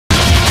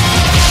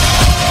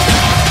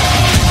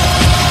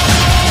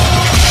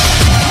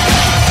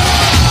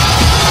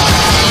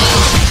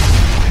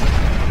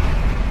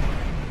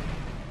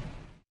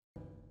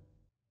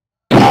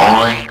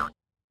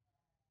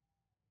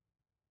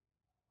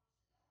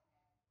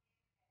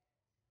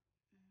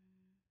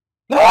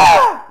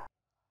Oh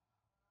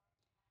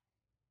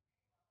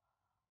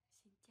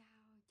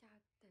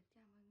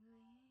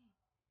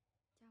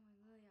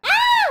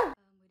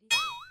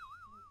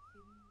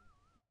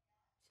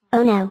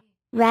no,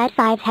 Red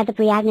 5 had the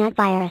Preagnut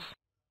virus.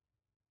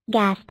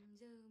 Gasp.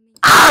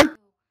 Ah!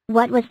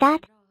 What was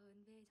that?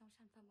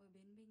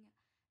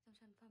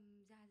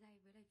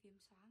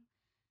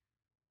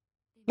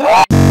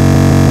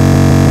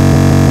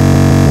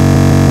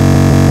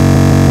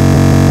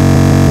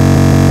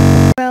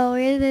 Well,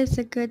 it is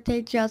a good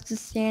day just to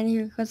stand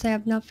here because I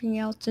have nothing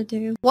else to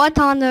do. What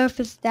on earth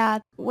is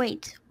that?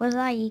 Wait, what did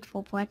I eat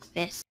for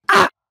breakfast?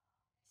 Ah!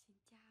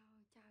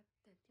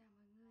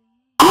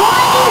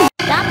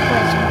 That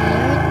was weird.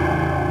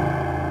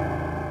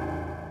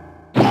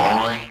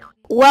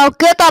 Well,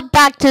 get up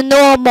back to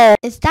normal.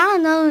 Is that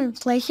another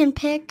inflation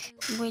pic?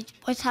 Wait,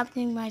 what's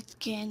happening to my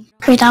skin?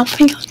 Wait, I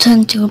think I'll turn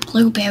into a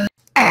blueberry.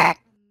 No!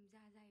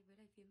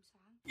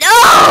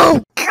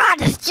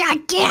 God, it's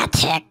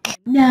gigantic!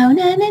 No.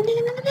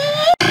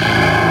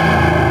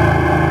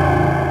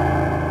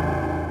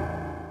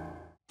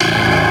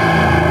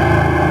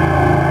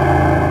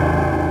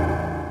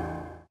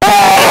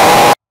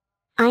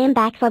 I am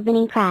back for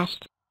being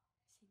crashed.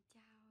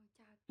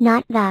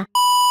 Not the...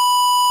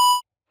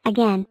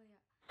 Again.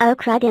 Oh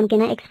crud, I'm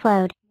gonna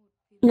explode.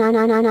 No.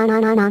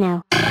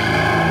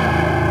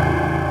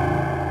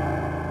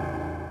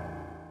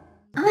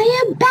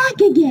 I am back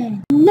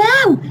again!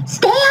 No!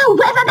 Stay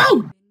away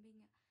from me!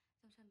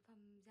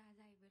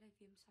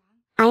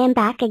 I am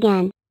back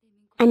again.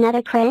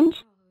 Another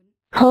cringe?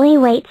 Holy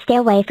wait, stay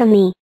away from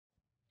me.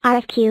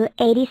 RFQ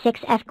 86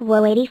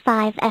 FGWO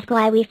 85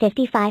 FGYW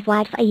 55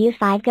 Wide U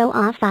 5 Go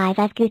Off 5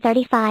 FQ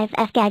 35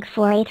 FGAG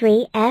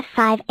 4A3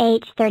 F5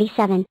 H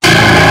 37.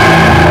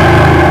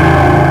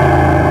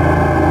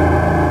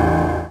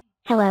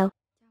 Hello.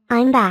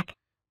 I'm back.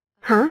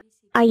 Huh?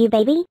 Are you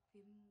baby?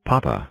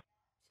 Papa.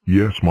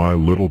 Yes, my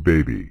little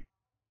baby.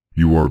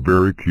 You are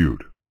very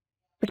cute.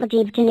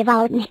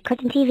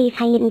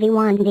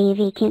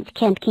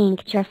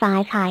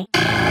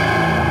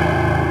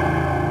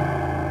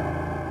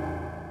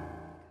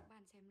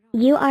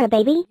 You are a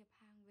baby?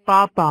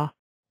 Papa.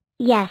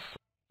 Yes.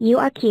 You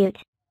are cute.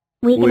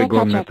 We're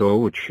gonna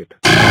touch it.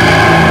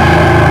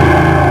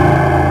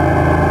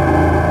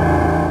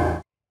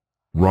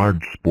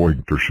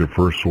 Ragspojterse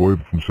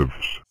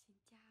försoivsens.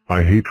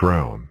 I hate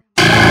round.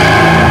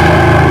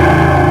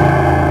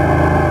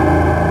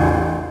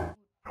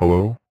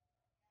 Hello?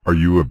 Are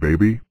you a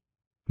baby?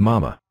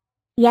 Mama.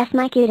 Yes,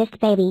 my cutest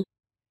baby.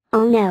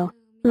 Oh no.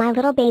 My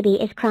little baby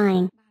is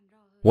crying.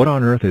 What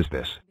on earth is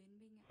this?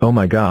 Oh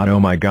my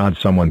god,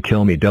 someone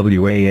kill me.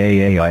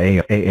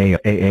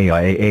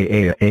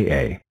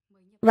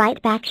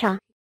 Right back, Shaw.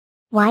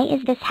 Why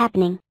is this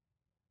happening?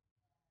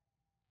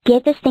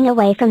 Get this thing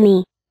away from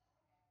me.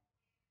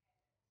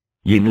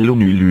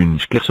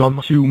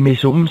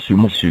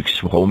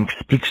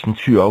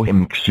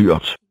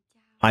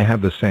 I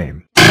have the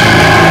same.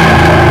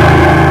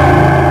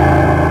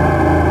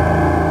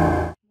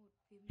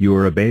 You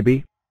are a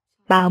baby?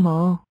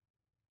 Mama.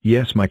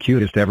 Yes, my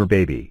cutest ever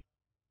baby.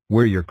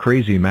 Wear your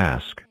crazy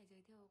mask.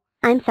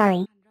 I'm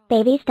sorry.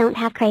 Babies don't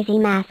have crazy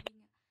mask.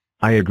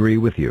 I agree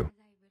with you.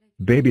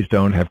 Babies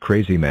don't have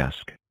crazy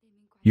mask.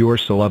 You are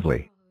so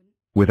lovely.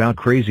 Without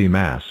crazy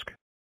mask.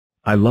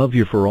 I love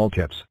you for all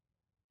tips.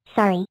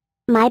 Sorry.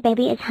 My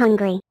baby is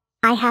hungry.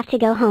 I have to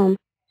go home.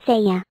 Say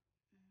ya.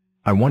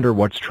 I wonder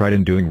what's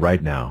Trident doing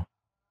right now.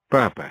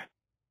 Papa.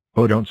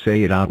 Oh, don't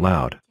say it out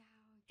loud.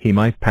 He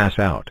might pass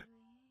out.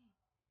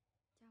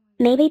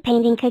 Maybe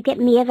painting could get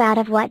me out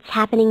of what's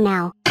happening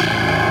now.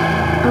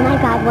 Oh my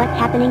god, what's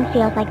happening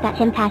feels like that's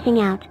him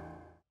passing out.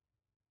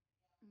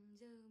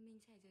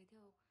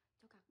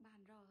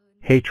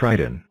 Hey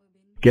Trident.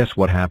 Guess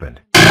what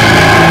happened?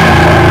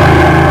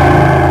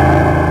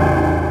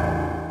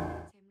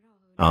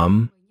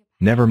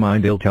 Never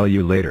mind, I'll tell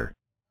you later.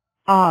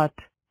 Art.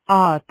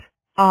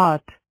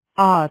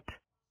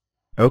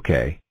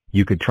 Okay,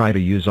 you could try to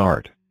use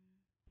art.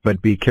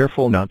 But be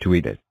careful not to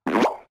eat it.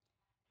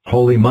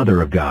 Holy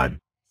Mother of God.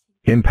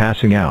 Him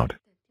passing out.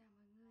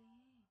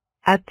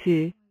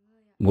 Atu.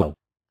 Well,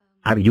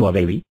 are you a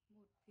baby?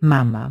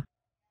 Mama.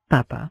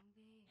 Papa.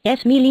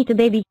 Yes, me little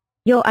baby.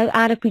 Yo, I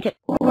are a preacher.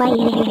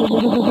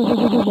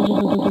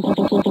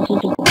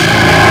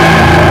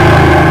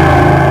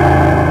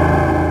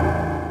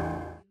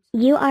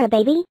 You are a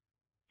baby?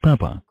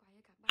 Papa.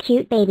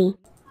 Cute baby.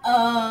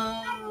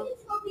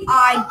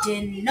 I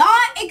did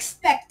not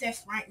expect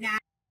this right now.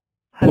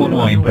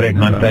 Uno I'm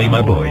pregnant,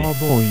 my boy.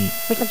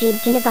 Little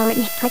Jeep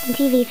development Pregnant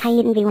TV's high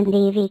in V1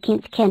 DV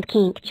kink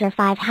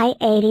 5 high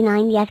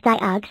 89 yes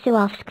diag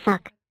suoff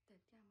fuck.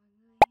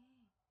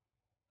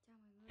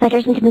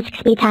 Butters and Musk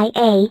speed high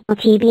A,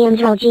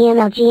 TBMs roll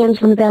GMs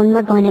from Bill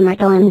Morgan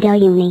Marto Del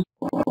Uni.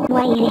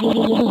 Why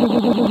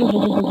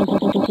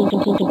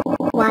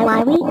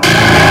we?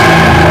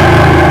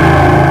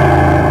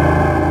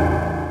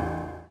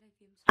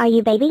 Are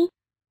you baby?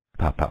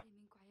 Papa.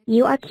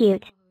 You are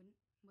cute.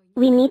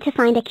 We need to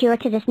find a cure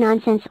to this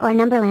nonsense or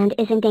Numberland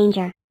is in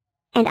danger.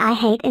 And I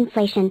hate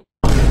inflation.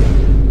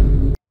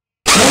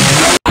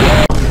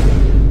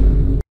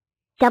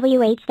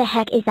 WH the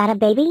heck is that a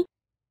baby?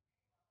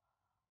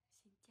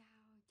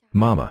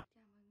 Mama.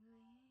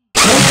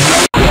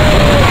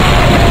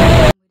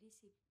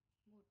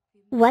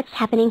 What's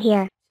happening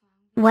here?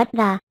 What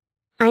the?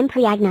 I'm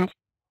Preagnut.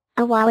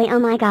 Oh Wally, oh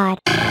my god.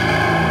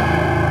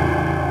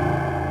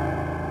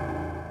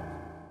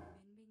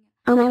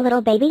 Oh my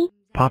little baby?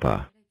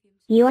 Papa.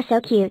 You are so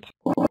cute.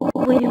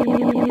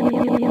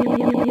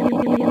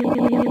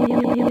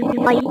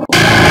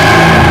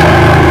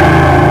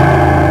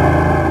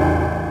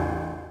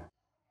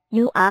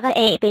 You are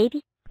a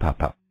baby?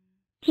 Papa.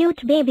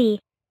 Cute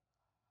baby.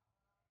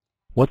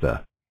 What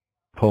the?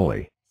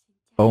 Holy.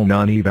 Oh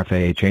nani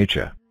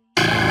fahh.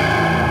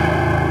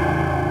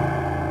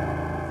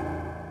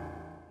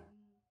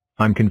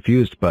 I'm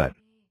confused but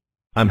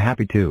I'm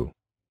happy too.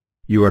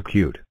 You are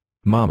cute,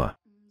 Mama.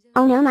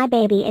 Oh no, my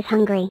baby is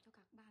hungry.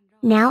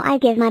 Now I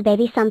give my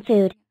baby some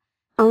food.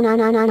 Oh no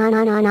no no no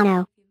no no no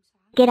no.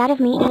 Get out of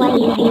me.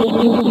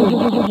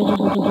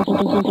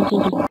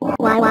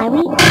 Why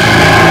we?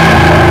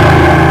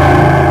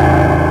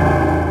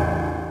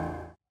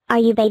 Are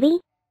you baby?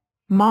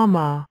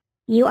 Mama.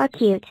 You are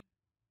cute.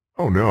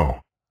 Oh no.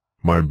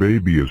 My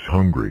baby is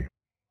hungry.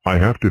 I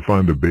have to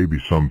find the baby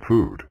some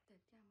food.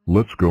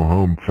 Let's go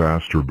home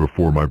faster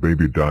before my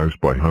baby dies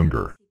by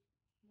hunger.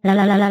 La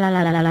la la la la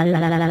la la la la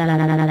la la la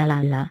la la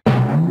la la.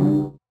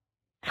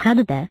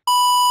 Wchodzę.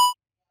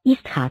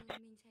 Jest chat.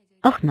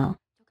 Ochno.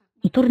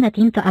 I turnet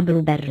into a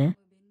blueberry.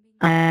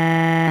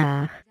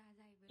 Ach.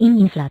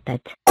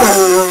 Inflated.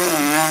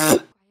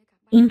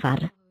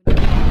 Infar.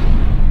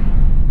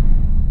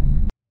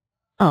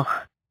 Och.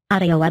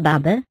 Are you a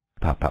baby?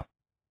 Papa.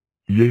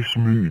 Yes,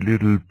 my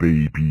little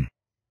baby.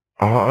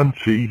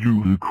 Aren't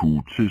you the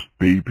coolest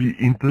baby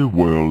in the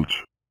world?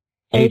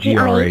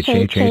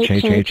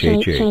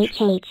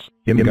 AGRHHHHHHH.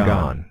 Him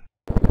gone.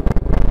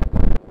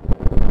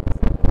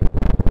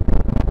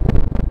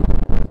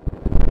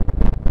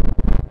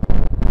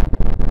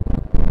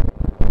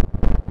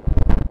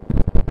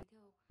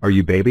 Are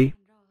you baby?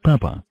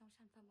 Papa.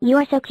 You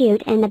are so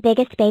cute and the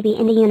biggest baby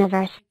in the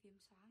universe.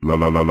 La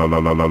la la la la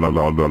la la la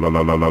la la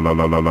la la la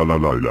la la la la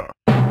la la.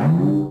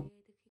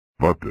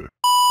 What the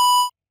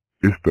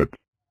is that?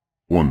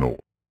 Oh no.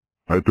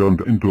 I turned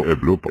into a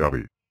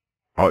blueberry.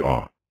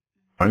 I'm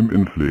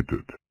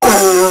inflated.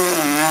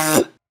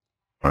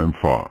 I'm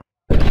far.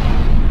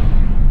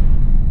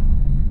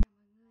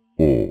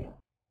 Oh.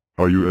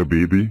 Are you a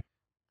baby?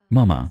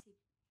 Mama.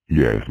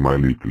 Yes, my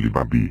little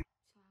baby.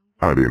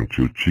 Aren't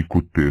you the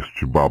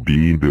cutest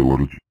baby in the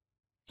world?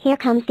 Here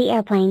comes the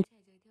airplane.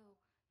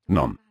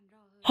 Nom.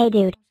 Hey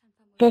dude.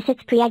 This is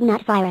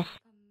Preagnut virus.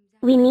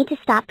 We need to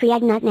stop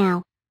Preagnut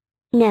now.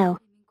 No.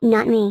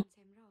 Not me.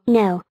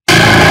 No.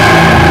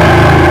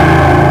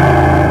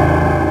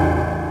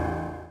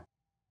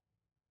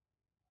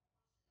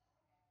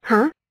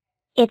 Huh?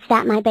 It's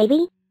that my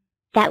baby?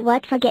 That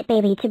what forget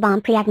baby to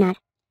bomb Preagnut.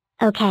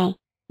 Okay.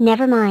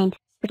 Never mind.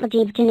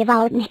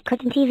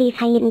 TV's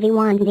high and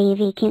V1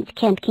 DV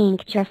Kint King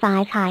your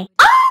 5 high.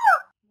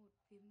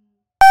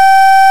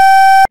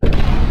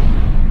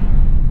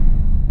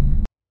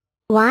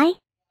 Why?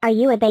 Are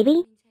you a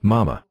baby?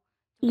 Mama.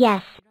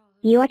 Yes.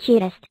 You are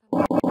cutest.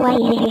 Why?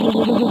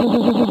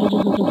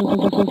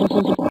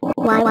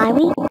 Why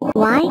we?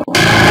 Why?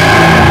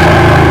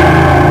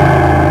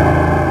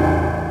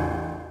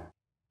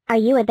 Are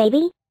you a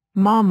baby?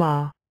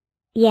 Mama.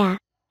 Yeah.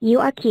 You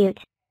are cute.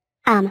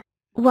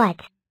 What?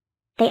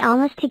 They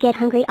almost to get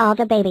hungry all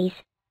the babies.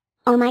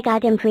 Oh my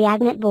god, I'm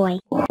Preagnut boy.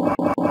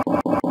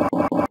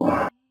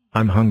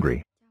 I'm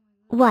hungry.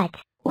 What?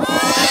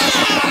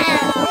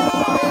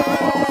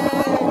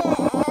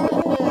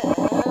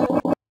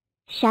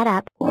 Shut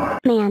up.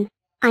 Man,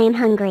 I am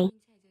hungry.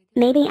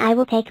 Maybe I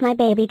will take my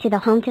baby to the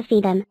home to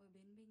feed him.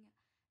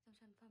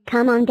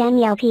 Come on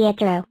Danielle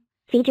Pietro.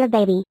 Feed your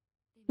baby.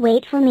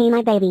 Wait for me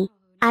my baby.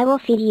 I will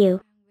feed you.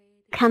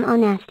 Come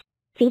on Nest.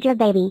 Feed your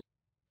baby.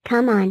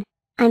 Come on.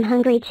 I'm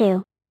hungry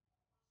too.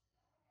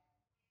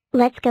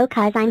 Let's go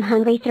cause I'm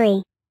hungry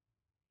 3.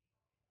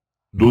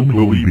 Don't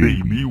worry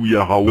baby, we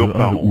are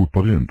our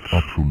parents.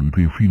 Absolute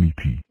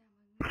infinity.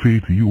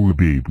 Feed your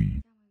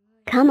baby.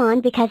 Come on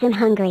because I'm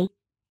hungry.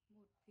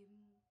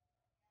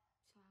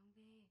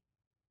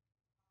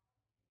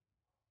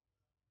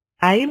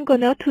 I'm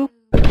gonna to...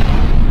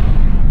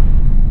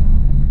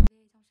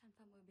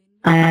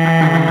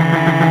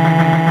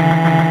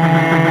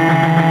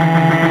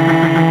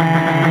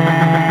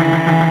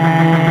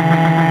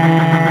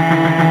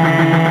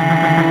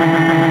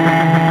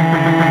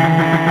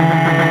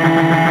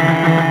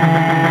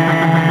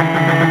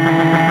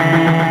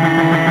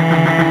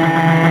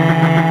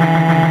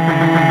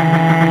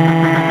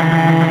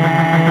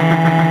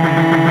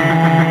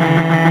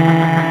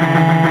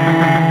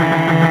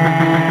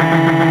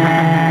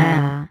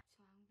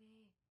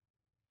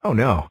 Oh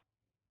no.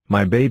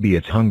 My baby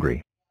is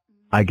hungry.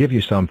 I give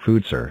you some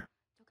food, sir.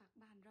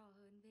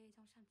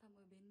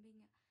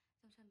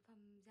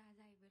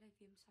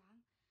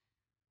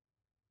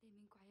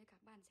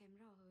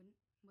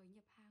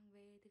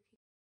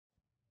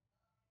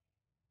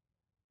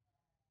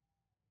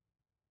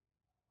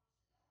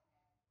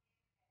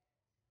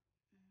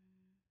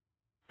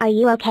 Are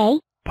you okay?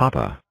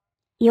 Papa.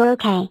 You're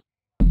okay.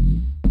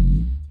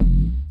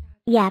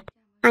 Yep,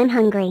 I'm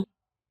hungry.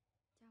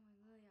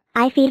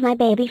 I feed my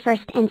baby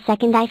first and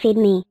second I feed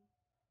me.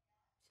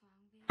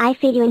 I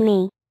feed you and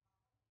me.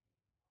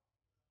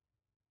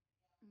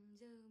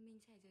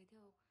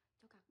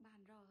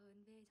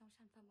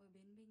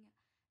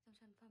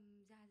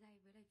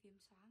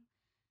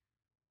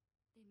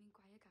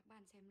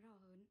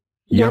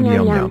 Yum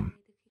yum yum.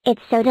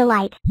 It's so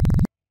delight.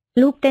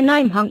 Loop de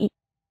naam hang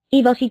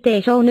I was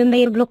IT zo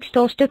Numberblocks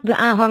sto stuk be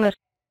aanhanger.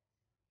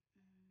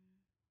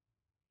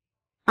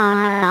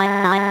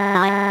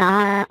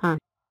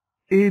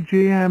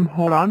 AJM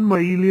Horan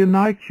Mailian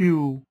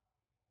IQ.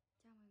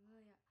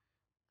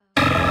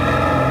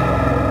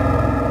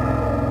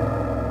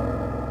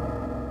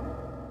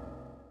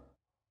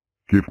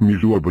 Give me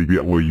your baby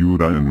or you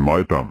die in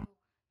my thumb.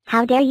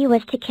 How dare you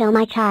wish to kill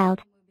my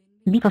child?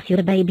 Because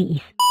your baby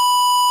is.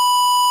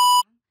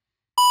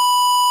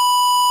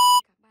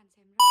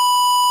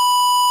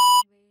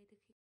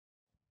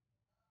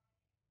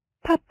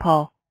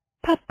 Papa.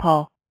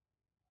 Papa.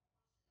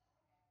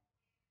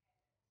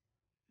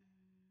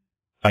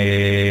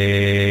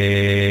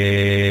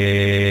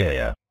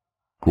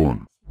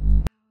 Con.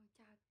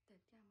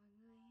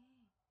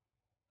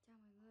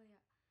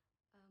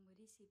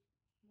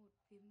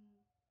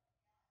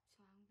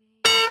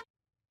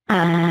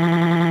 Ah.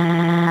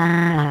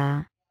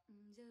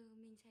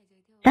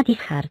 That is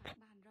hard.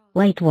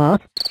 Wait,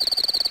 what?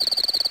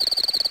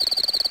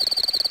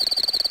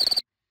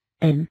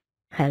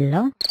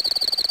 Hello?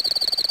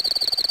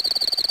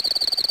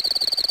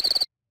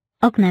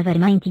 Oh, never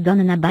mind, I'm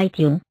gonna bite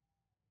you.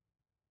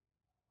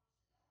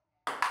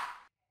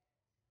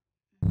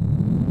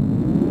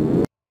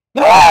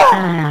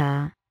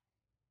 Ah.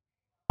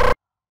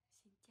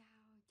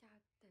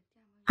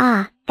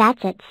 Ah,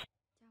 that's it.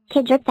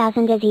 Kid Drip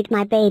 1000 is eat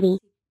my baby.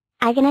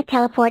 I gonna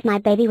teleport my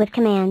baby with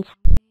commands.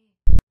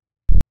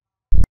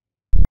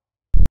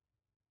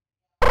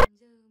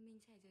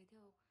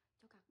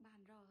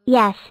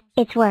 Yes,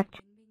 it's worked.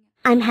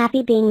 I'm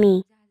happy being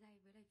me.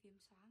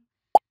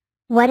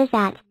 What is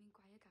that?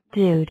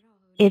 Dude,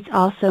 it's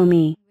also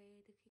me.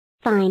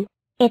 Fine.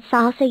 It's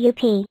also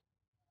UP.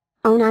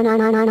 Oh no no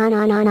no no no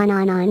no no no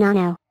no no no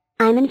no.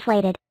 I'm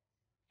inflated.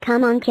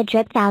 Come on Kid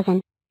Drip 1000.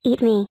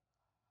 Eat me.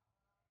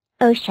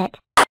 Oh shit.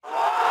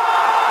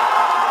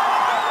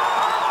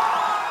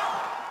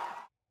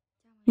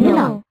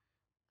 No.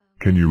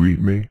 Can you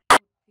eat me?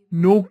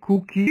 No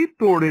cookie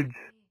storage.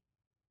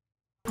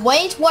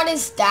 Wait, what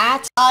is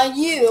that? Are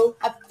you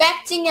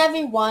affecting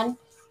everyone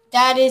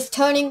that is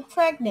turning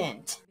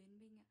pregnant?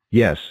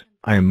 Yes,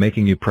 I am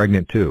making you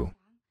pregnant too.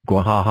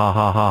 Gwa ha ha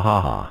ha ha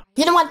ha ha.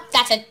 You know what?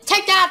 That's it.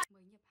 Take that!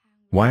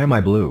 Why am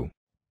I blue?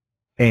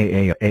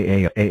 A.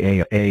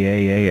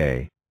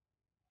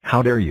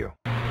 How dare you?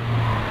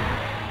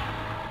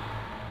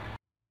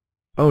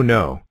 Oh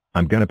no,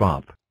 I'm gonna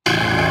pop.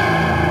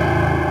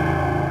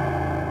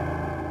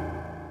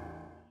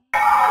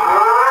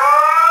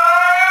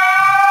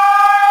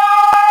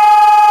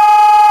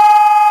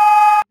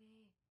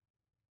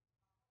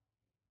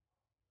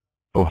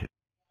 Oh,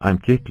 I'm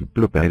getting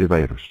blue by the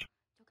virus.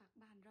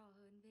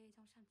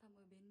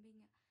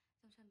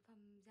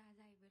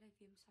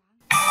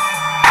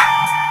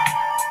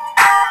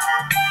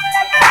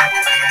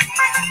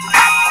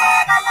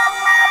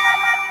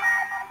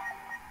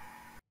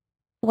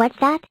 What's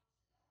that?